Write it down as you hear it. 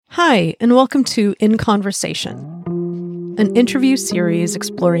Hi, and welcome to In Conversation, an interview series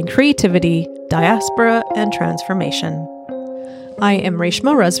exploring creativity, diaspora, and transformation. I am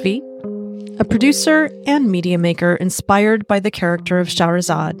Reshma Razvi, a producer and media maker inspired by the character of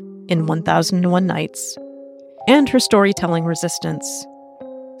Shahrazad in 1001 Nights and her storytelling resistance.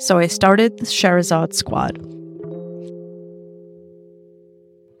 So I started the Shahrazad Squad.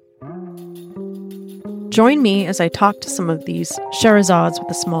 Join me as I talk to some of these Shahrazads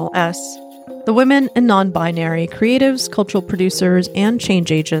with a small s, the women and non-binary creatives, cultural producers, and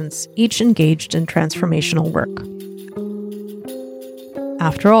change agents, each engaged in transformational work.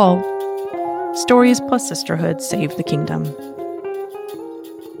 After all, stories plus sisterhood save the kingdom.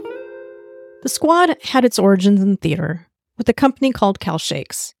 The squad had its origins in theater, with a company called Cal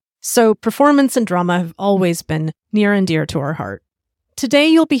Shakes, so performance and drama have always been near and dear to our heart. Today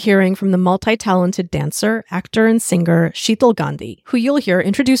you'll be hearing from the multi-talented dancer, actor, and singer Sheetal Gandhi, who you'll hear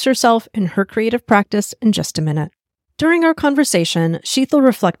introduce herself and her creative practice in just a minute. During our conversation, Sheetal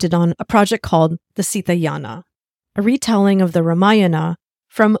reflected on a project called the Sitayana, a retelling of the Ramayana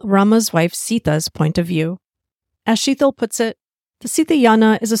from Rama's wife Sita's point of view. As Sheetal puts it, the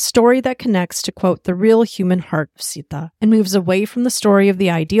Sitayana is a story that connects to, quote, the real human heart of Sita and moves away from the story of the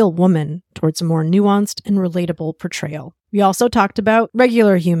ideal woman towards a more nuanced and relatable portrayal. We also talked about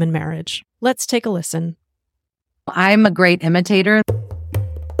regular human marriage. Let's take a listen. I'm a great imitator.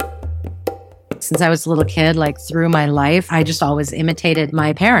 Since I was a little kid, through my life, I just always imitated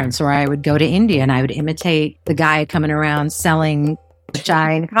my parents, or I would go to India and I would imitate the guy coming around selling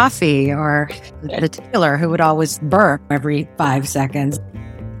chai and coffee, or the tailor who would always burp every 5 seconds.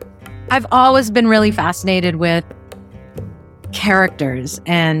 I've always been really fascinated with characters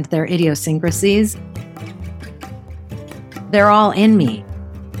and their idiosyncrasies. They're all in me.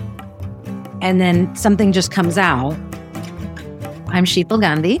 And then something just comes out. I'm Sheetal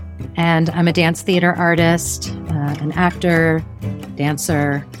Gandhi, and I'm a dance theater artist, an actor,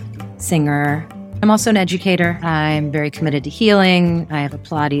 dancer, singer. I'm also an educator. I'm very committed to healing. I have a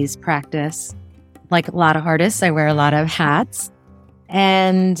Pilates practice. Like a lot of artists, I wear a lot of hats.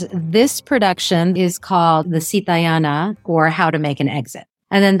 And this production is called the Sitayana, or How to Make an Exit.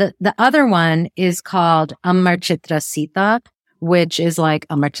 And then the other one is called Amar Chitra Sita, which is like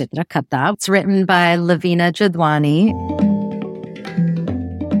Amar Chitra Katha. It's written by Lavina Jadwani.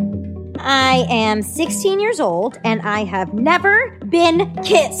 I am 16 years old and I have never been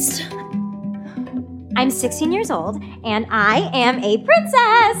kissed. I'm 16 years old and I am a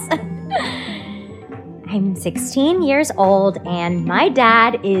princess. I'm 16 years old and my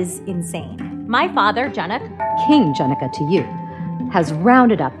dad is insane. My father, Janak, King Janaka to you, has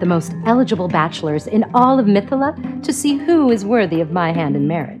rounded up the most eligible bachelors in all of Mithila to see who is worthy of my hand in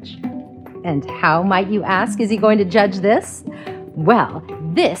marriage. And how, might you ask, is he going to judge this? Well,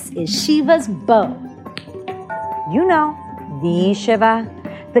 this is Shiva's bow. You know, the Shiva.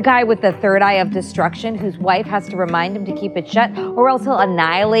 The guy with the third eye of destruction whose wife has to remind him to keep it shut or else he'll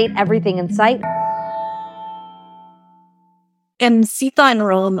annihilate everything in sight. And Sita and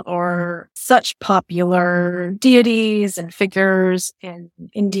Ram are such popular deities and figures in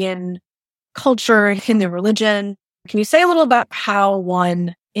Indian culture, Hindu religion. Can you say a little about how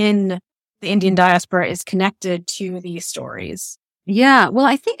one in the Indian diaspora is connected to these stories? Yeah, well,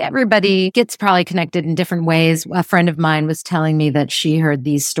 I think everybody gets probably connected in different ways. A friend of mine was telling me that she heard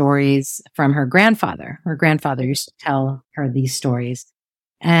these stories from her grandfather. Her grandfather used to tell her these stories.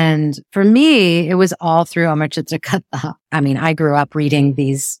 And for me, it was all through Amar Chitra Katha. I mean, I grew up reading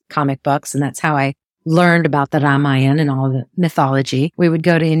these comic books, and that's how I learned about the Ramayana and all the mythology. We would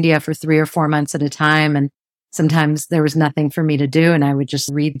go to India for 3 or 4 months at a time, and sometimes there was nothing for me to do, and I would just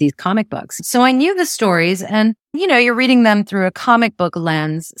read these comic books. So I knew the stories, and, you're reading them through a comic book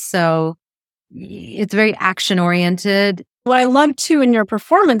lens, so it's very action-oriented. What I loved too in your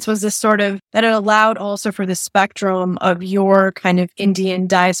performance was this sort of, that it allowed also for the spectrum of your kind of Indian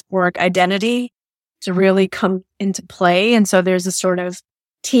diasporic identity to really come into play. And so there's a sort of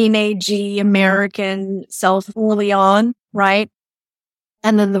teenagey American self early on, right?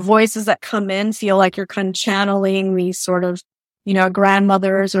 And then the voices that come in feel like you're kind of channeling these sort of,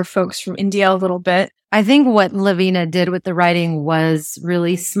 grandmothers or folks from India a little bit. I think what Lavina did with the writing was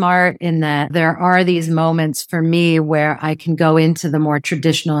really smart in that there are these moments for me where I can go into the more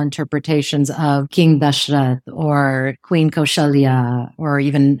traditional interpretations of King Dashrath or Queen Kaushalya or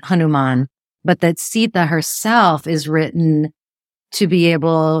even Hanuman, but that Sita herself is written to be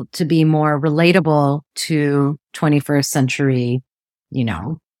able to be more relatable to 21st century,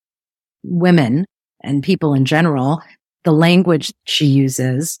 women and people in general. The language she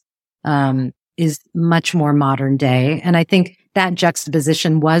uses is much more modern day. And I think that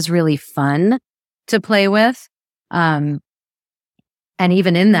juxtaposition was really fun to play with. And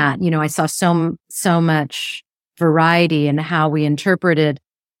even in that, I saw so much variety in how we interpreted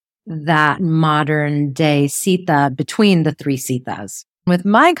that modern day Sita between the three Sitas. With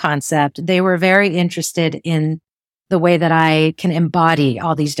my concept, they were very interested in the way that I can embody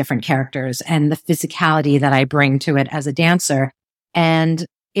all these different characters and the physicality that I bring to it as a dancer. And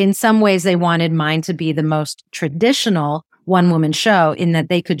in some ways, they wanted mine to be the most traditional one-woman show in that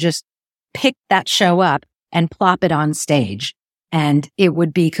they could just pick that show up and plop it on stage and it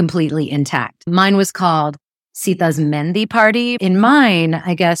would be completely intact. Mine was called Sita's Mendi Party. In mine,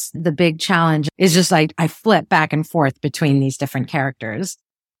 I guess the big challenge is just like I flip back and forth between these different characters.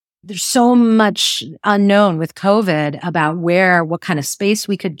 There's so much unknown with COVID about what kind of space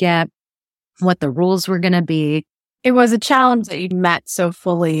we could get, what the rules were going to be. It was a challenge that you met so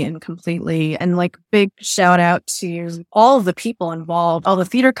fully and completely. And like big shout out to all of the people involved, all the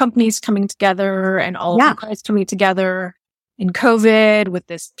theater companies coming together and all of you guys coming together in COVID with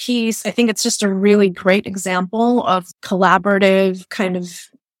this piece. I think it's just a really great example of collaborative kind of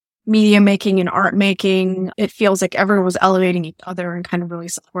media making and art making. It feels like everyone was elevating each other and kind of really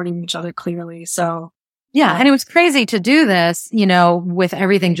supporting each other clearly. So yeah. And it was crazy to do this, with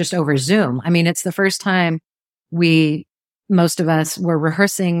everything just over Zoom. I mean, it's the first time most of us were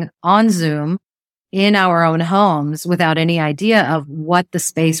rehearsing on Zoom in our own homes without any idea of what the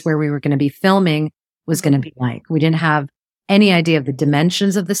space where we were going to be filming was going to be like. We didn't have any idea of the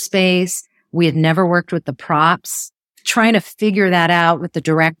dimensions of the space. We had never worked with the props. Trying to figure that out with the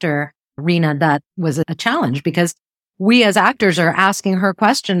director, Reena, that was a challenge because we as actors are asking her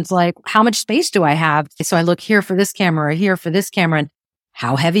questions like, how much space do I have? So I look here for this camera or here for this camera. And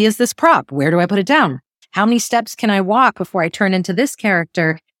how heavy is this prop? Where do I put it down? How many steps can I walk before I turn into this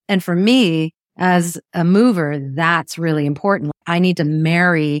character? And for me, as a mover, that's really important. I need to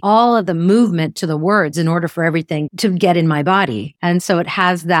marry all of the movement to the words in order for everything to get in my body. And so it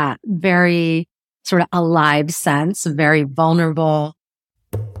has that very sort of alive sense, very vulnerable.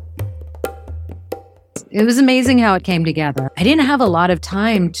 It was amazing how it came together. I didn't have a lot of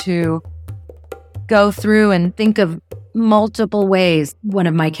time to go through and think of multiple ways one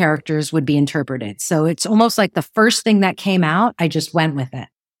of my characters would be interpreted. So it's almost like the first thing that came out, I just went with it.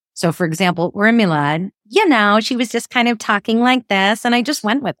 So for example, Urmila, she was just kind of talking like this and I just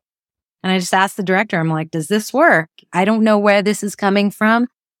went with it. And I just asked the director, I'm like, does this work? I don't know where this is coming from,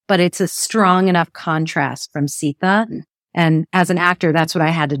 but it's a strong enough contrast from Sita. And as an actor, that's what I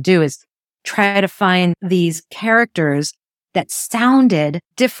had to do is try to find these characters that sounded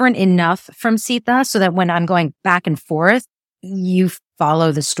different enough from Sita so that when I'm going back and forth, you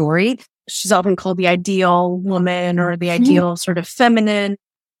follow the story. She's often called the ideal woman or the ideal sort of feminine,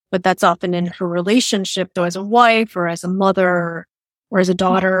 but that's often in her relationship, though, as a wife or as a mother or as a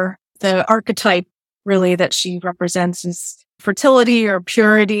daughter. The archetype really that she represents is fertility or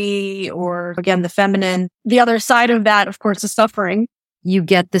purity or, again, the feminine. The other side of that, of course, is suffering. You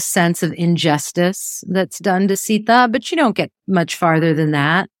get the sense of injustice that's done to Sita, but you don't get much farther than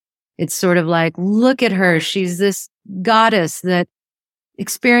that. It's sort of like, look at her. She's this goddess that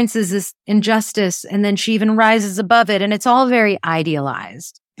experiences this injustice and then she even rises above it. And it's all very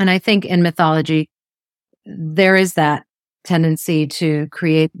idealized. And I think in mythology, there is that tendency to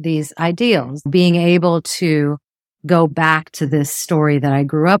create these ideals. Being able to go back to this story that I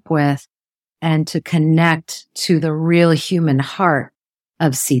grew up with and to connect to the real human heart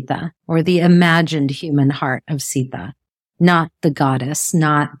of Sita, or the imagined human heart of Sita, not the goddess,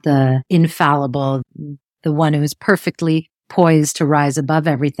 not the infallible, the one who is perfectly poised to rise above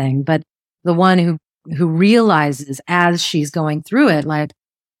everything, but the one who realizes as she's going through it, like,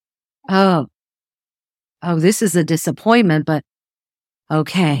 oh, this is a disappointment, but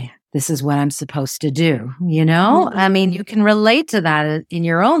okay, this is what I'm supposed to do. I mean, you can relate to that in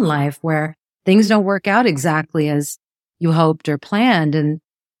your own life where things don't work out exactly as you hoped or planned. And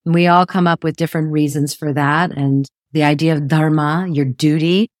we all come up with different reasons for that. And the idea of dharma, your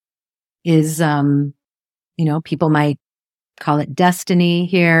duty, is, people might call it destiny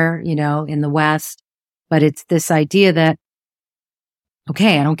here, in the West. But it's this idea that,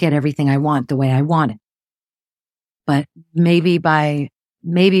 okay, I don't get everything I want the way I want it. But maybe by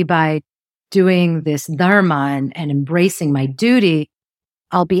doing this dharma and embracing my duty,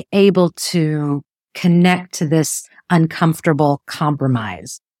 I'll be able to connect to this uncomfortable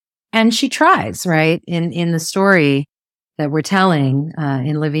compromise. And she tries, right? In the story that we're telling,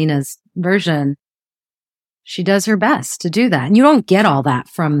 in Lavina's version, she does her best to do that. And you don't get all that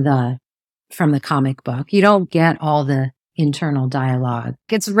from the comic book. You don't get all the internal dialogue.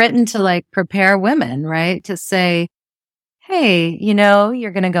 It's written to prepare women, right? To say, hey,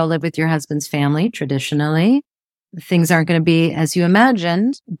 you're going to go live with your husband's family traditionally. Things aren't going to be as you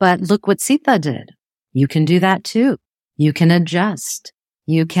imagined, but look what Sita did. You can do that too. You can adjust.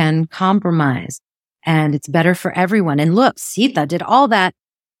 You can compromise, and it's better for everyone. And look, Sita did all that,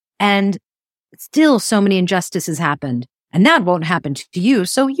 and still so many injustices happened, and that won't happen to you.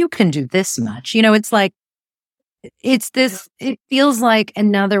 So you can do this much. It's like, it feels like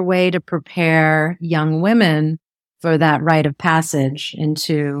another way to prepare young women for that rite of passage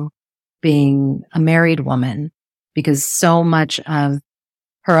into being a married woman, because so much of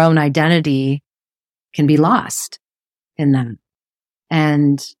her own identity can be lost in that.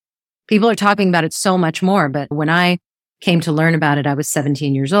 And people are talking about it so much more. But when I came to learn about it, I was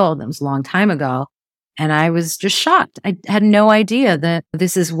 17 years old. That was a long time ago. And I was just shocked. I had no idea that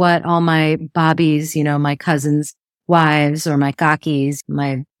this is what all my bobbies, my cousins' wives, or my kakis,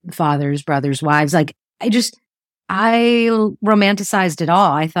 my father's brothers' wives, like I romanticized it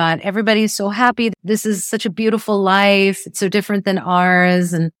all. I thought everybody's so happy. This is such a beautiful life. It's so different than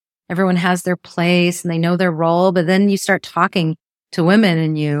ours. And everyone has their place and they know their role. But then you start talking to women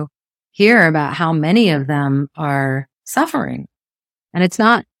and you hear about how many of them are suffering. And it's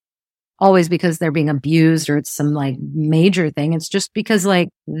not always because they're being abused or it's some like major thing. It's just because like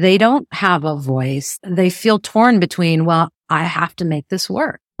they don't have a voice. They feel torn between, well, I have to make this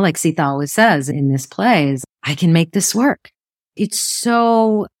work. Like Sita always says in this play, is I can make this work. It's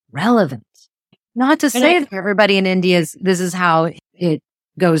so relevant. Not to say that everybody in India this is how it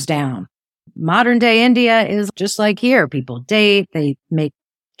goes down. Modern day India is just like here. People date, they make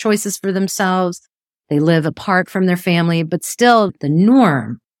choices for themselves, they live apart from their family, but still the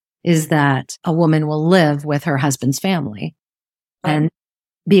norm is that a woman will live with her husband's family and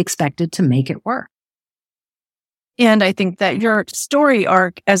be expected to make it work. And I think that your story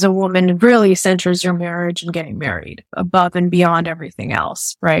arc as a woman really centers your marriage and getting married above and beyond everything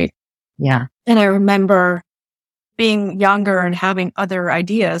else, right? Yeah. And I remember being younger and having other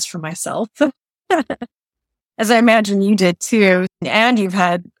ideas for myself, as I imagine you did too. And you've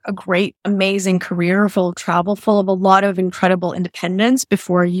had a great, amazing career full of travel, full of a lot of incredible independence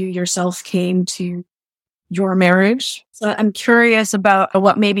before you yourself came to your marriage. So I'm curious about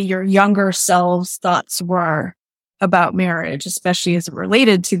what maybe your younger selves thoughts were about marriage, especially as it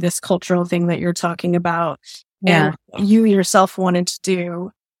related to this cultural thing that you're talking about. Yeah. And you yourself wanted to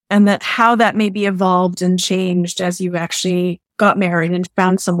do, and that how that maybe evolved and changed as you actually got married and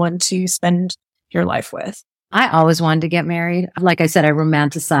found someone to spend your life with. I always wanted to get married. Like I said, I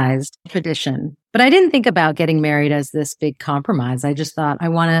romanticized tradition, but I didn't think about getting married as this big compromise. I just thought I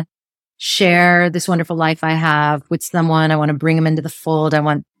want to share this wonderful life I have with someone. I want to bring them into the fold. I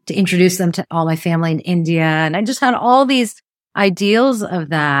want to introduce them to all my family in India. And I just had all these ideals of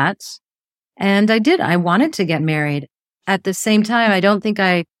that. And I did. I wanted to get married. At the same time, I don't think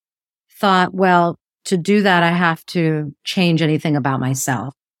I thought, well, to do that, I have to change anything about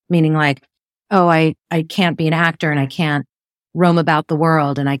myself. Meaning like, oh, I can't be an actor and I can't roam about the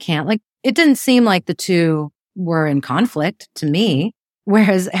world and I can't, like, it didn't seem like the two were in conflict to me.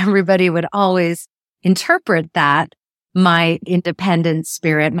 Whereas everybody would always interpret that, my independent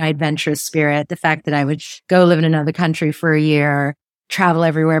spirit, my adventurous spirit, the fact that I would go live in another country for a year, travel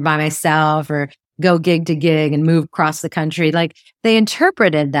everywhere by myself, or go gig to gig and move across the country. Like they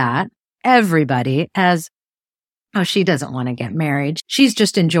interpreted that, everybody, as, oh, she doesn't want to get married. She's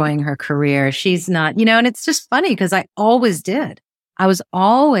just enjoying her career. She's not, and it's just funny because I always did. I was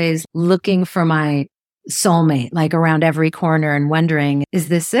always looking for my soulmate, like around every corner and wondering, is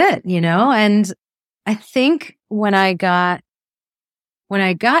this it? And I think when I got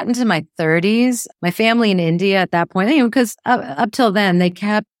into my 30s, my family in India at that point, because up till then, they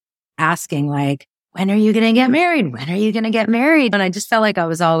kept asking like, when are you going to get married? When are you going to get married? And I just felt like I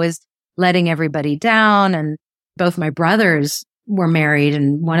was always letting everybody down. And both my brothers were married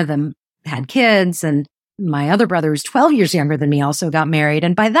and one of them had kids. And my other brother, who's 12 years younger than me, also got married.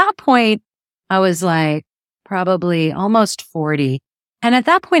 And by that point, I was like probably almost 40. And at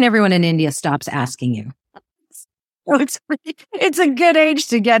that point, everyone in India stops asking you. It's a good age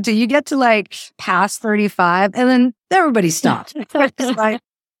to get to. You get to like past 35 and then everybody stops. It's like,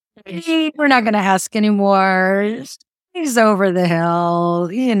 hey, we're not going to ask anymore. He's over the hill,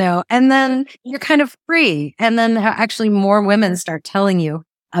 and then you're kind of free. And then actually more women start telling you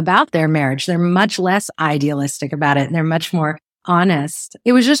about their marriage. They're much less idealistic about it. And they're much more honest.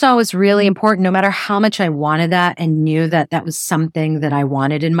 It was just always really important, no matter how much I wanted that and knew that that was something that I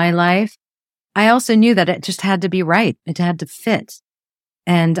wanted in my life. I also knew that it just had to be right. It had to fit.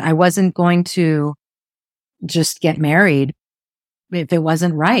 And I wasn't going to just get married if it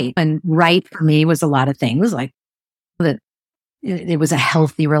wasn't right. And right for me was a lot of things, like that it was a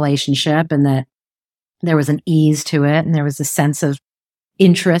healthy relationship and that there was an ease to it. And there was a sense of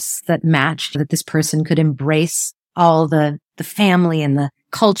interests that matched, that this person could embrace all the family and the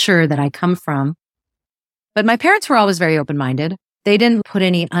culture that I come from. But my parents were always very open-minded. They didn't put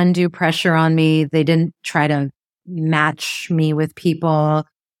any undue pressure on me. They didn't try to match me with people.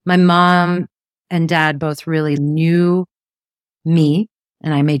 My mom and dad both really knew me,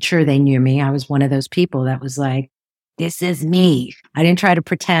 and I made sure they knew me. I was one of those people that was like, this is me. I didn't try to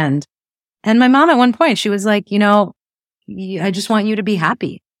pretend. And my mom at one point, she was like, I just want you to be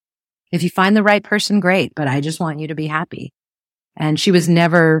happy. If you find the right person, great, but I just want you to be happy. And she was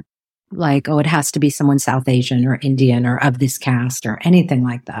never like, oh, it has to be someone South Asian or Indian or of this caste or anything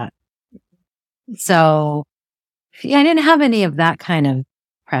like that. So yeah, I didn't have any of that kind of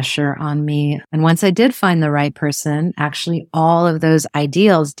pressure on me. And once I did find the right person, actually all of those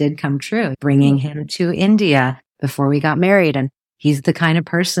ideals did come true. Bringing him to India before we got married. And he's the kind of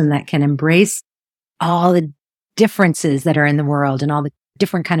person that can embrace all the differences that are in the world and all the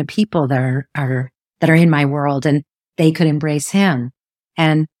different kind of people that are in my world. And they could embrace him.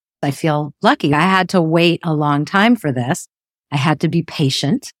 And I feel lucky. I had to wait a long time for this. I had to be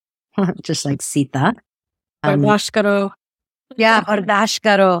patient, just like Sita. Bardash karo. Yeah, bardash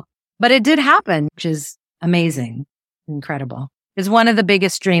karo. But it did happen, which is amazing, incredible. It's one of the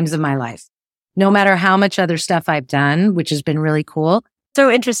biggest dreams of my life. No matter how much other stuff I've done, which has been really cool.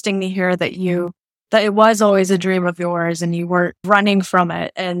 So interesting to hear that it was always a dream of yours and you weren't running from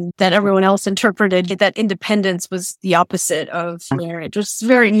it, and that everyone else interpreted that independence was the opposite of marriage.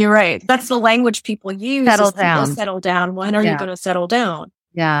 You're right. That's the language people use. Settle down. Settle down. When are you going to settle down?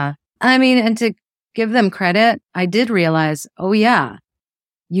 Yeah. I mean, and to give them credit, I did realize, oh yeah,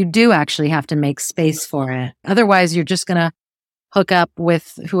 you do actually have to make space for it. Otherwise, you're just going to hook up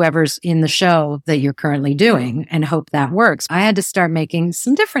with whoever's in the show that you're currently doing and hope that works. I had to start making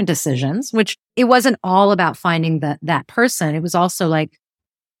some different decisions, which it wasn't all about finding that person. It was also like,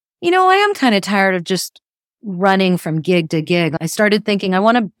 I am kind of tired of just running from gig to gig. I started thinking I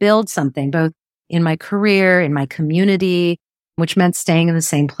want to build something both in my career, in my community, which meant staying in the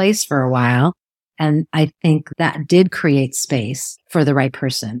same place for a while. And I think that did create space for the right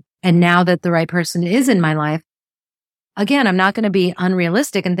person. And now that the right person is in my life, again, I'm not going to be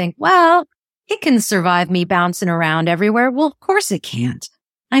unrealistic and think, well, it can survive me bouncing around everywhere. Well, of course it can't.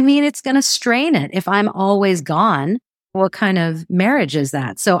 I mean, it's going to strain it. If I'm always gone, what kind of marriage is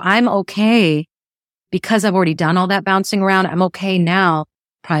that? So I'm okay because I've already done all that bouncing around. I'm okay now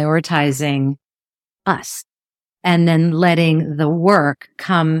prioritizing us and then letting the work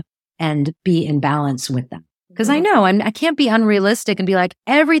come and be in balance with them. Because I know I can't be unrealistic and be like,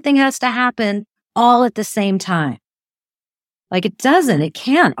 everything has to happen all at the same time. Like it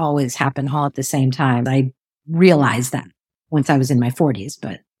can't always happen all at the same time. I realized that once I was in my 40s,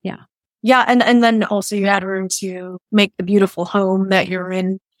 but yeah. Yeah. And then also you had room to make the beautiful home that you're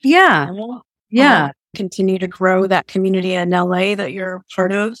in. Yeah. Yeah. Continue to grow that community in LA that you're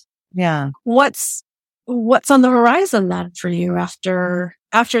part of. Yeah. What's on the horizon then for you after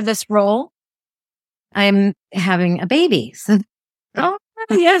this role? I'm having a baby. So oh,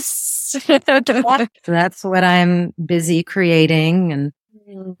 yes. So that's what I'm busy creating and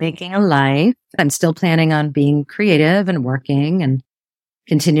making a life. I'm still planning on being creative and working and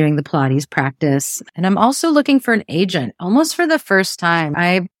continuing the Pilates practice. And I'm also looking for an agent almost for the first time.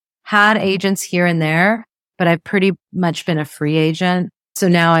 I've had agents here and there, but I've pretty much been a free agent. So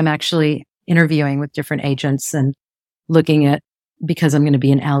now I'm actually interviewing with different agents and looking at, because I'm going to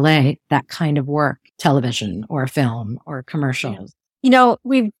be in LA, that kind of work, television or film or commercials.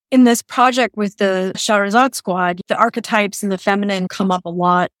 We've in this project with the Shahrazad Squad, the archetypes and the feminine come up a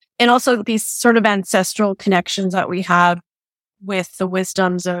lot. And also these sort of ancestral connections that we have with the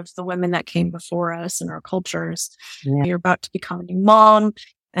wisdoms of the women that came before us in our cultures. Yeah. You're about to become a new mom.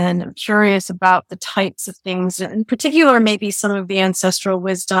 And I'm curious about the types of things, in particular, maybe some of the ancestral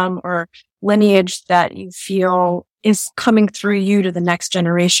wisdom or lineage that you feel is coming through you to the next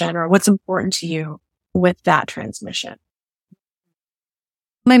generation, or what's important to you with that transmission.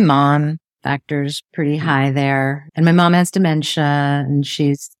 My mom factor's pretty high there. And my mom has dementia and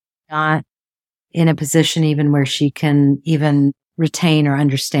she's not in a position even where she can even retain or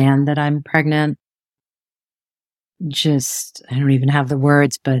understand that I'm pregnant. I don't even have the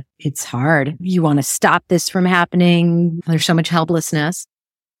words, but it's hard. You want to stop this from happening. There's so much helplessness.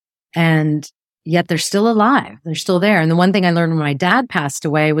 And yet they're still alive. They're still there. And the one thing I learned when my dad passed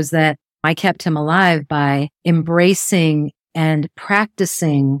away was that I kept him alive by embracing and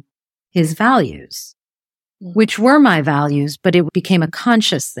practicing his values, which were my values, but it became a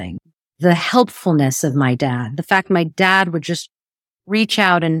conscious thing. the helpfulness of my dad, the fact my dad would just reach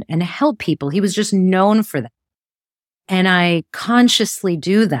out and help people. He was just known for that. And I consciously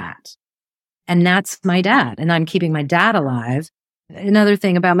do that. And that's my dad. And I'm keeping my dad alive. Another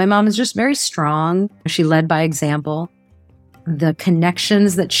thing about my mom is just very strong. She led by example. The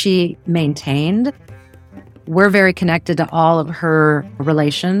connections that she maintained, we're very connected to all of her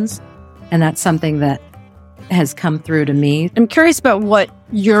relations. And that's something that has come through to me. I'm curious about what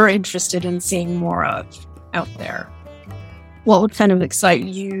you're interested in seeing more of out there. What would kind of excite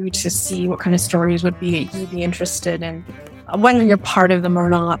you to see? What kind of stories would you'd be interested in? Whether you're part of them or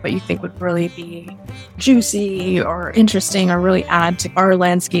not, but you think would really be juicy or interesting or really add to our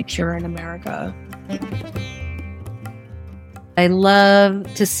landscape here in America. I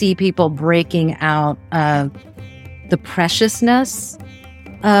love to see people breaking out of the preciousness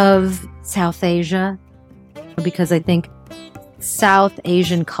of South Asia, because I think South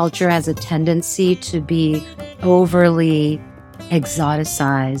Asian culture has a tendency to be overly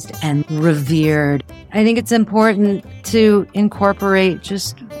exoticized and revered. I think it's important to incorporate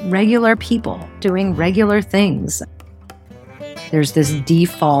just regular people doing regular things. There's this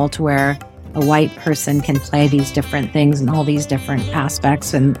default where a white person can play these different things and all these different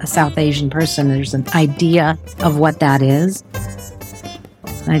aspects, and a South Asian person, there's an idea of what that is.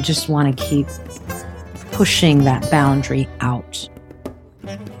 I just want to keep pushing that boundary out.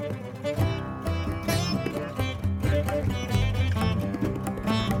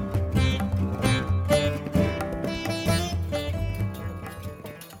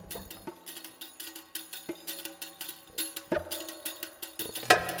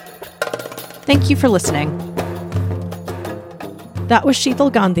 Thank you for listening. That was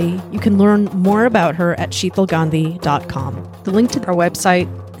Sheetal Gandhi. You can learn more about her at sheetalgandhi.com. The link to our website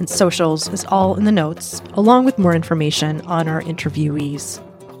and socials is all in the notes, along with more information on our interviewees.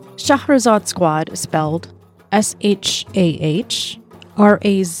 Shahrazad Squad is spelled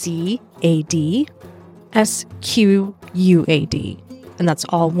SHAHRAZADSQUAD, and that's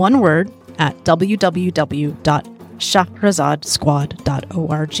all one word at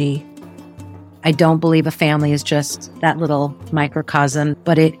www.shahrazadsquad.org. I don't believe a family is just that little microcosm,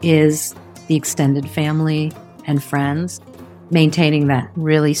 but it is the extended family and friends, maintaining that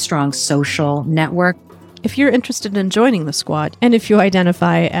really strong social network. If you're interested in joining the squad, and if you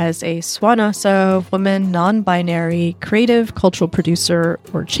identify as a Swana, so woman, non-binary, creative, cultural producer,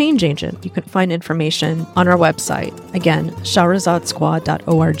 or change agent, you can find information on our website. Again,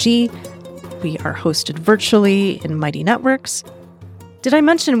 shahrazadsquad.org. We are hosted virtually in Mighty Networks. Did I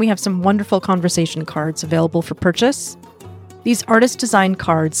mention we have some wonderful conversation cards available for purchase? These artist-designed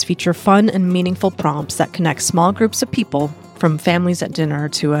cards feature fun and meaningful prompts that connect small groups of people, from families at dinner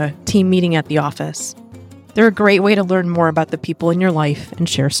to a team meeting at the office. They're a great way to learn more about the people in your life and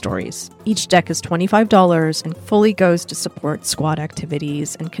share stories. Each deck is $25 and fully goes to support squad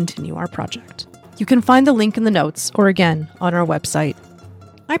activities and continue our project. You can find the link in the notes or again on our website.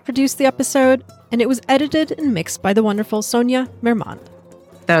 I produced the episode, and it was edited and mixed by the wonderful Sonia Mermand.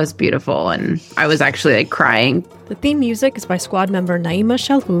 That was beautiful, and I was actually crying. The theme music is by squad member Naima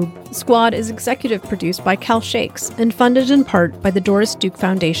Shalhoub. The squad is executive produced by Cal Shakes and funded in part by the Doris Duke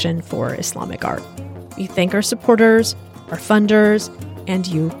Foundation for Islamic Art. We thank our supporters, our funders, and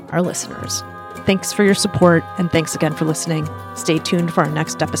you, our listeners. Thanks for your support, and thanks again for listening. Stay tuned for our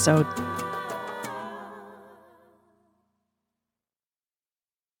next episode.